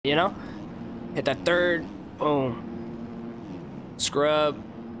you know? Hit that third, boom. Scrub,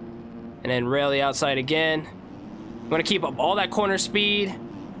 and then rail the outside again. I'm gonna keep up all that corner speed.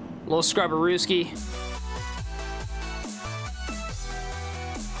 Little scrubberooski.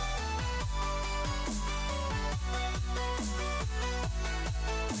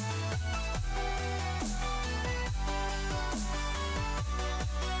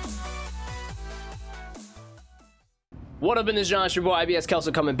 What up in this genre? It's your boy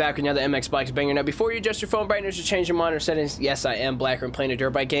Ibskelso coming back with another MX Bikes banger. Now, before you adjust your phone brightness or change your monitor settings, yes, I am Blacker and playing a dirt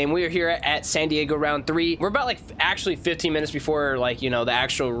bike game. We are here at San Diego round 3. We're about like actually 15 minutes before, like, you know, the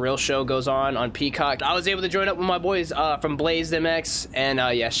actual real show goes on Peacock. I was able to join up with my boys from Blazed MX, and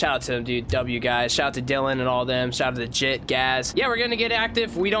yeah, shout out to them, dude. W guys, shout out to Dylan and all them. Shout out to Jit, Gaz. Yeah, we're gonna get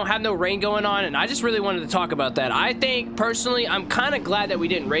active. We don't have no rain going on, and I just really wanted to talk about that. I think personally, I'm kind of glad that we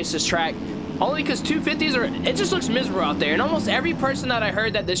didn't race this track. Only because 250s are, it just looks miserable out there. And almost every person that I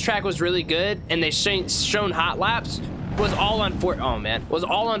heard that this track was really good and they shown hot laps was all on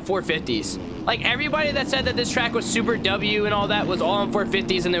 450s. Like everybody that said that this track was super W and all that was all on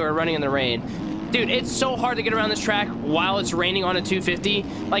 450s and they were running in the rain. Dude, it's so hard to get around this track while it's raining on a 250.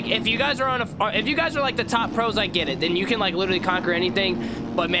 Like, if you guys are on if you guys are like the top pros, I get it. Then you can like literally conquer anything.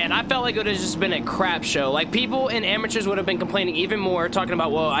 But man, I felt like it would have just been a crap show. Like, people and amateurs would have been complaining even more, talking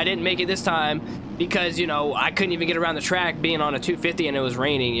about, well, I didn't make it this time because, you know, I couldn't even get around the track being on a 250 and it was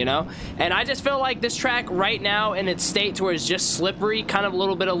raining, you know? And I just feel like this track right now in its state to where it's just slippery, kind of a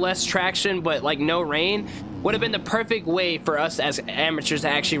little bit of less traction, but like no rain, would have been the perfect way for us as amateurs to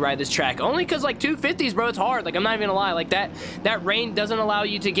actually ride this track. Only because like 250s, bro, it's hard. Like, I'm not even gonna lie, like that rain doesn't allow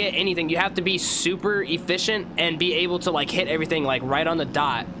you to get anything. You have to be super efficient and be able to like hit everything like right on the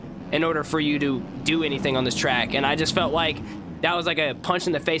dot in order for you to do anything on this track. And I just felt like that was like a punch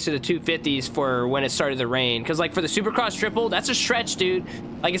in the face of the 250s for when it started to rain. Because like for the Supercross triple, that's a stretch, dude.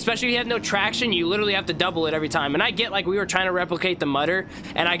 Like, especially if you have no traction, you literally have to double it every time. And I get like we were trying to replicate the mutter,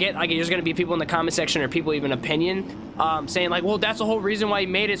 and I get like there's gonna be people in the comment section or people even opinion saying like, well, that's the whole reason why you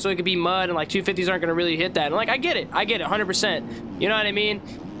made it, so it could be mud, and like 250s aren't gonna really hit that. And like, I get it 100%. You know what I mean?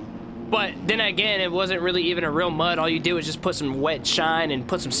 But then again, it wasn't really even a real mud. All you did was just put some wet shine and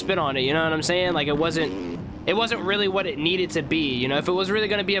put some spit on it. You know what I'm saying? Like, it wasn't really what it needed to be. You know, if it was really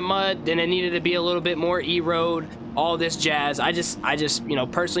going to be a mud, then it needed to be a little bit more E-road, all this jazz. I just, you know,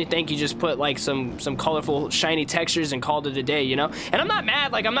 personally think you just put like some colorful, shiny textures and called it a day, you know? And I'm not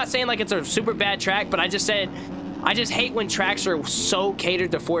mad. Like, I'm not saying like it's a super bad track, but I just said, I just hate when tracks are so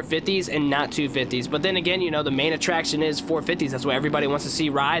catered to 450s and not 250s. But then again, you know, the main attraction is 450s. That's what everybody wants to see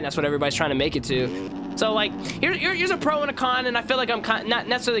ride, and that's what everybody's trying to make it to. So, like, here's a pro and a con, and I feel like I'm not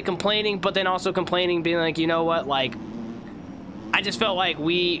necessarily complaining, but then also complaining, being like, you know what, like, I just felt like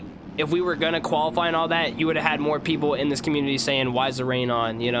if we were going to qualify and all that, you would have had more people in this community saying, why's the rain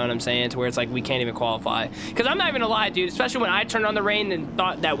on? You know what I'm saying? To where it's like, we can't even qualify. Because I'm not even gonna lie, dude, especially when I turned on the rain and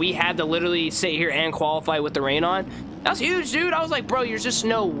thought that we had to literally sit here and qualify with the rain on. That's huge, dude. I was like, bro, there's just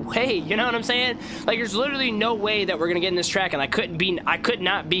no way. You know what I'm saying? Like, there's literally no way that we're gonna get in this track, and I could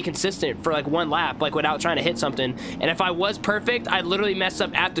not be consistent for like one lap, like, without trying to hit something. And if I was perfect, I'd literally mess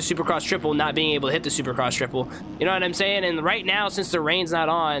up at the Supercross triple, not being able to hit the Supercross triple. You know what I'm saying? And right now, since the rain's not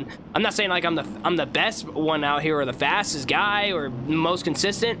on, I'm not saying like I'm the best one out here or the fastest guy or most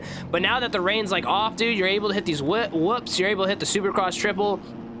consistent, but now that the rain's like off, dude, you're able to hit these whoops. You're able to hit the Supercross triple.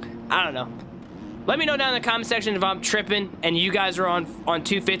 I don't know. Let me know down in the comment section if I'm tripping and you guys are on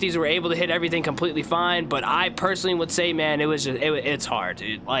 250s were able to hit everything completely fine. But I personally would say, man, it's hard,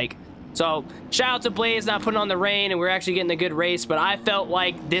 dude. Like, so shout out to Blaze not putting on the rain, and we're actually getting a good race. But I felt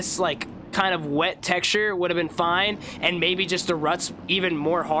like this like kind of wet texture would have been fine, and maybe just the ruts even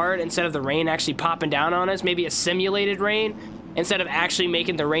more hard instead of the rain actually popping down on us. Maybe a simulated rain instead of actually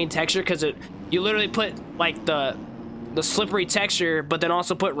making the rain texture, because you literally put like the slippery texture, but then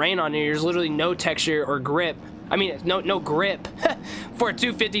also put rain on it. There's literally no texture or grip. I mean, no grip for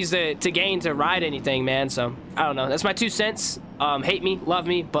 250s to gain to ride anything, man. So I don't know. That's my 2 cents. Hate me, love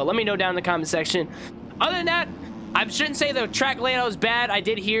me, but let me know down in the comment section. Other than that, I shouldn't say the track layout is bad. I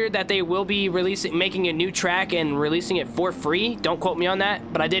did hear that they will be making a new track and releasing it for free. Don't quote me on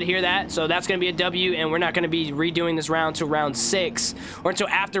that, but I did hear that. So that's going to be a W, and we're not going to be redoing this round to round 6 or until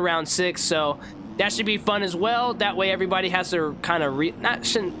after round 6. So that should be fun as well. That way everybody has to kind of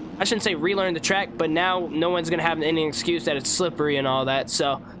I shouldn't say relearn the track, but now no one's going to have any excuse that it's slippery and all that.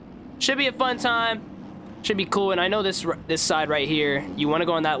 So should be a fun time. Should be cool. And I know this side right here, you want to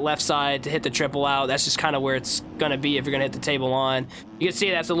go on that left side to hit the triple out. That's just kind of where it's going to be if you're going to hit the table on. You can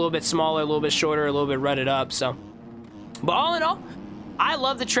see that's a little bit smaller, a little bit shorter, a little bit rutted up. So, but all in all, I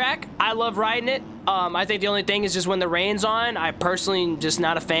love the track. I love riding it. I think the only thing is just when the rain's on, I personally just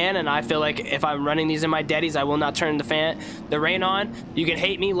not a fan, and I feel like if I'm running these in my Deddies, I will not turn the rain on. You can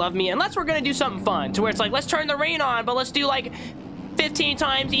hate me, love me, unless we're gonna do something fun to where it's like, let's turn the rain on, but let's do like 15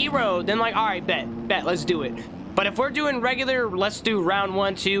 times E-road. Then like, all right, bet, let's do it. But if we're doing regular, let's do round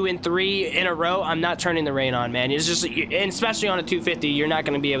 1, 2, and 3 in a row, I'm not turning the rain on, man. It's just, and especially on a 250, you're not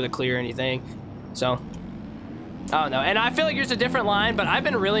gonna be able to clear anything. So, I don't know. And I feel like there's a different line, but I've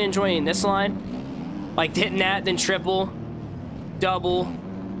been really enjoying this line. Like hitting that, then triple, double,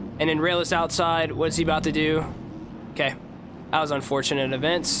 and then rail this outside. What's he about to do? Okay. That was unfortunate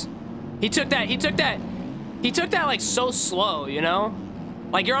events. He took that like so slow, you know?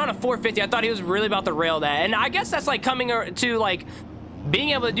 Like you're on a 450. I thought he was really about to rail that. And I guess that's like coming to like being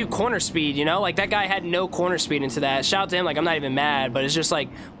able to do corner speed, you know? Like that guy had no corner speed into that. Shout out to him, like I'm not even mad, but it's just like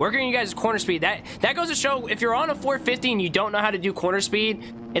working you guys' corner speed. That goes to show if you're on a 450 and you don't know how to do corner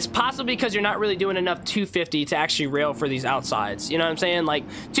speed, it's possibly because you're not really doing enough 250 to actually rail for these outsides. You know what I'm saying? Like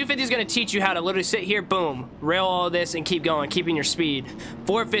 250 is going to teach you how to literally sit here, boom, rail all of this and keep going, keeping your speed.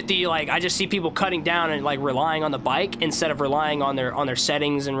 450, like I just see people cutting down and like relying on the bike instead of relying on their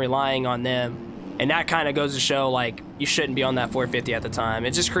settings and relying on them. And that kind of goes to show, like, you shouldn't be on that 450 at the time.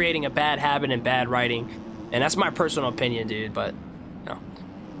 It's just creating a bad habit and bad riding. And that's my personal opinion, dude. But, you know,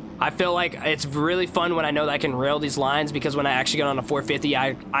 I feel like it's really fun when I know that I can rail these lines, because when I actually get on a 450,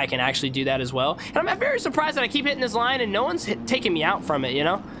 I can actually do that as well. And I'm very surprised that I keep hitting this line and no one's taking me out from it, you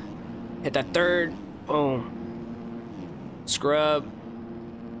know? Hit that third. Boom. Scrub.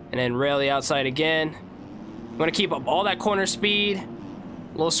 And then rail the outside again. I'm going to keep up all that corner speed.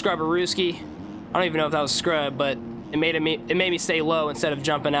 A little scrub-a-rooski. I don't even know if that was scrub, but it made me stay low instead of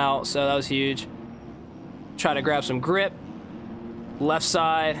jumping out, so that was huge. Try to grab some grip. Left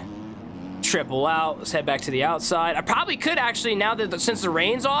side. Triple out. Let's head back to the outside. I probably could actually, now that since the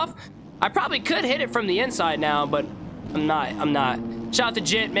rain's off, I probably could hit it from the inside now, but I'm not. Shout out to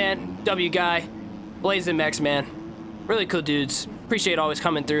Jit, man. W guy. Blazing Mex, man. Really cool dudes. Appreciate always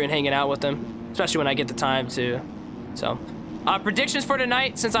coming through and hanging out with them, especially when I get the time to. So, predictions for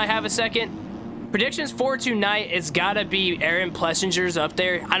tonight, since I have a second. Predictions for tonight, it's gotta be Aaron Plessinger's up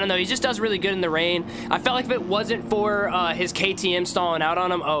there. I don't know, he just does really good in the rain. I felt like if it wasn't for his KTM stalling out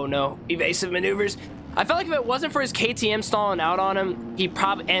on him, oh no, evasive maneuvers. I felt like if it wasn't for his KTM stalling out on him, he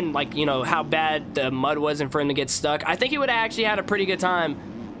probably, and like, you know, how bad the mud wasn't for him to get stuck, I think he would have actually had a pretty good time.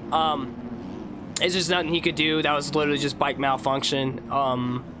 It's just nothing he could do. That was literally just bike malfunction.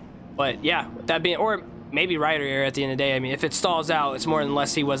 But yeah, that being, or maybe rider error at the end of the day. I mean, if it stalls out, it's more than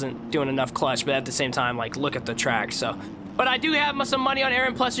less he wasn't doing enough clutch, but at the same time, like, look at the track. So, but I do have some money on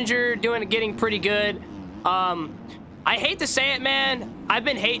Aaron Plessinger getting pretty good. I hate to say it, man. I've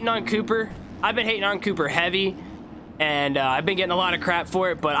been hating on Cooper. I've been hating on Cooper heavy, and I've been getting a lot of crap for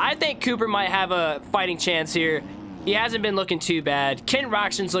it, but I think Cooper might have a fighting chance here. He hasn't been looking too bad. Ken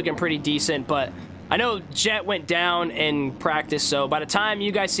Roxon's looking pretty decent, but I know Jet went down in practice, so by the time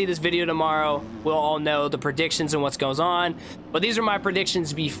you guys see this video tomorrow, we'll all know the predictions and what's goes on. But these are my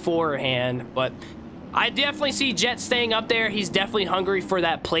predictions beforehand. But I definitely see Jet staying up there. He's definitely hungry for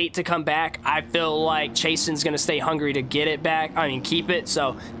that plate to come back. I feel like Chasen's going to stay hungry to get it back. I mean, keep it.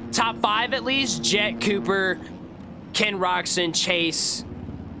 So top 5 at least. Jet, Cooper, Ken Roxon, Chase,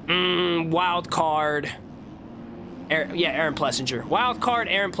 wild card. Aaron Plessinger. Wild card,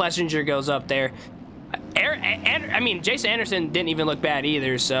 Aaron Plessinger goes up there. I mean, Jason Anderson didn't even look bad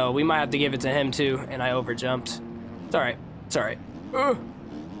either, so we might have to give it to him too, and I overjumped. It's all right. It's all right.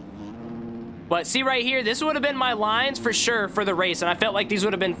 But see right here, this would have been my lines for sure for the race, and I felt like these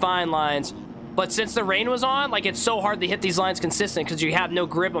would have been fine lines. But since the rain was on, like, it's so hard to hit these lines consistent because you have no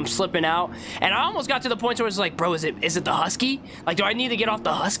grip. I'm slipping out. And I almost got to the point where it's like, bro, is it the Husky? Like, do I need to get off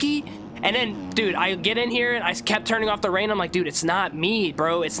the Husky? And then, dude, I get in here and I kept turning off the rain. I'm like, dude, it's not me,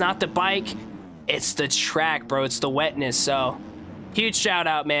 bro. It's not the bike. It's the track, bro. It's the wetness. So, huge shout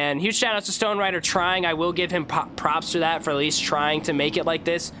out, man. Huge shout out to Stone Rider trying. I will give him props for that, for at least trying to make it like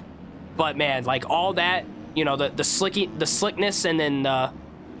this. But, man, like, all that, you know, the slickness, and then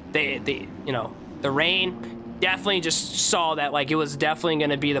you know, the rain, definitely just saw that, like, it was definitely going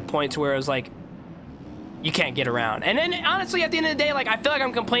to be the point to where it was like, you can't get around. And then honestly, at the end of the day, like, I feel like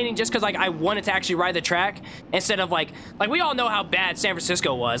I'm complaining just because, like, I wanted to actually ride the track instead of like we all know how bad San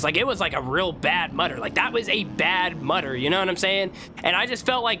Francisco was. Like, it was like a real bad mutter. Like, that was a bad mutter, you know what I'm saying? And I just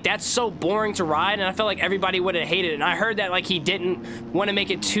felt like that's so boring to ride, and I felt like everybody would have hated it. And I heard that, like, he didn't want to make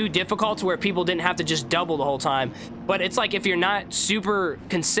it too difficult to where people didn't have to just double the whole time. But it's like, if you're not super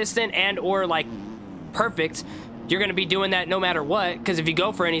consistent and or like perfect, you're going to be doing that no matter what, because if you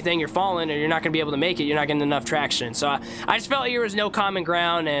go for anything, you're falling or you're not going to be able to make it. You're not getting enough traction. So I just felt like there was no common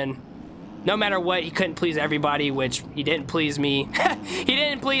ground, and no matter what, he couldn't please everybody, which he didn't please me. He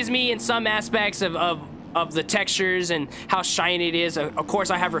didn't please me in some aspects of the textures and how shiny it is. Of course,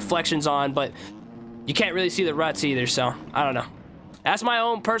 I have reflections on, but you can't really see the ruts either, so I don't know. That's my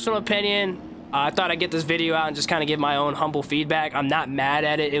own personal opinion. I thought I'd get this video out and just kind of give my own humble feedback. I'm not mad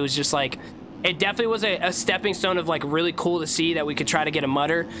at it. It was just like, it definitely was a stepping stone of like really cool to see that we could try to get a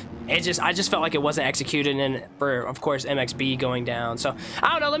mutter. I just felt like it wasn't executed, and for, of course, MXB going down. So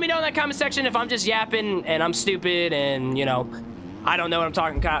I don't know. Let me know in that comment section if I'm just yapping and I'm stupid and, you know, I don't know what I'm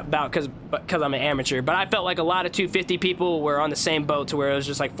talking about because I'm an amateur. But I felt like a lot of 250 people were on the same boat, to where it was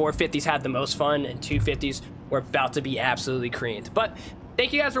just like 450s had the most fun and 250s were about to be absolutely creamed. But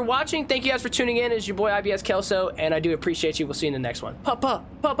thank you guys for watching. Thank you guys for tuning in. It's your boy Ibskelso, and I do appreciate you. We'll see you in the next one.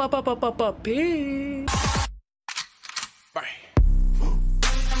 Peace.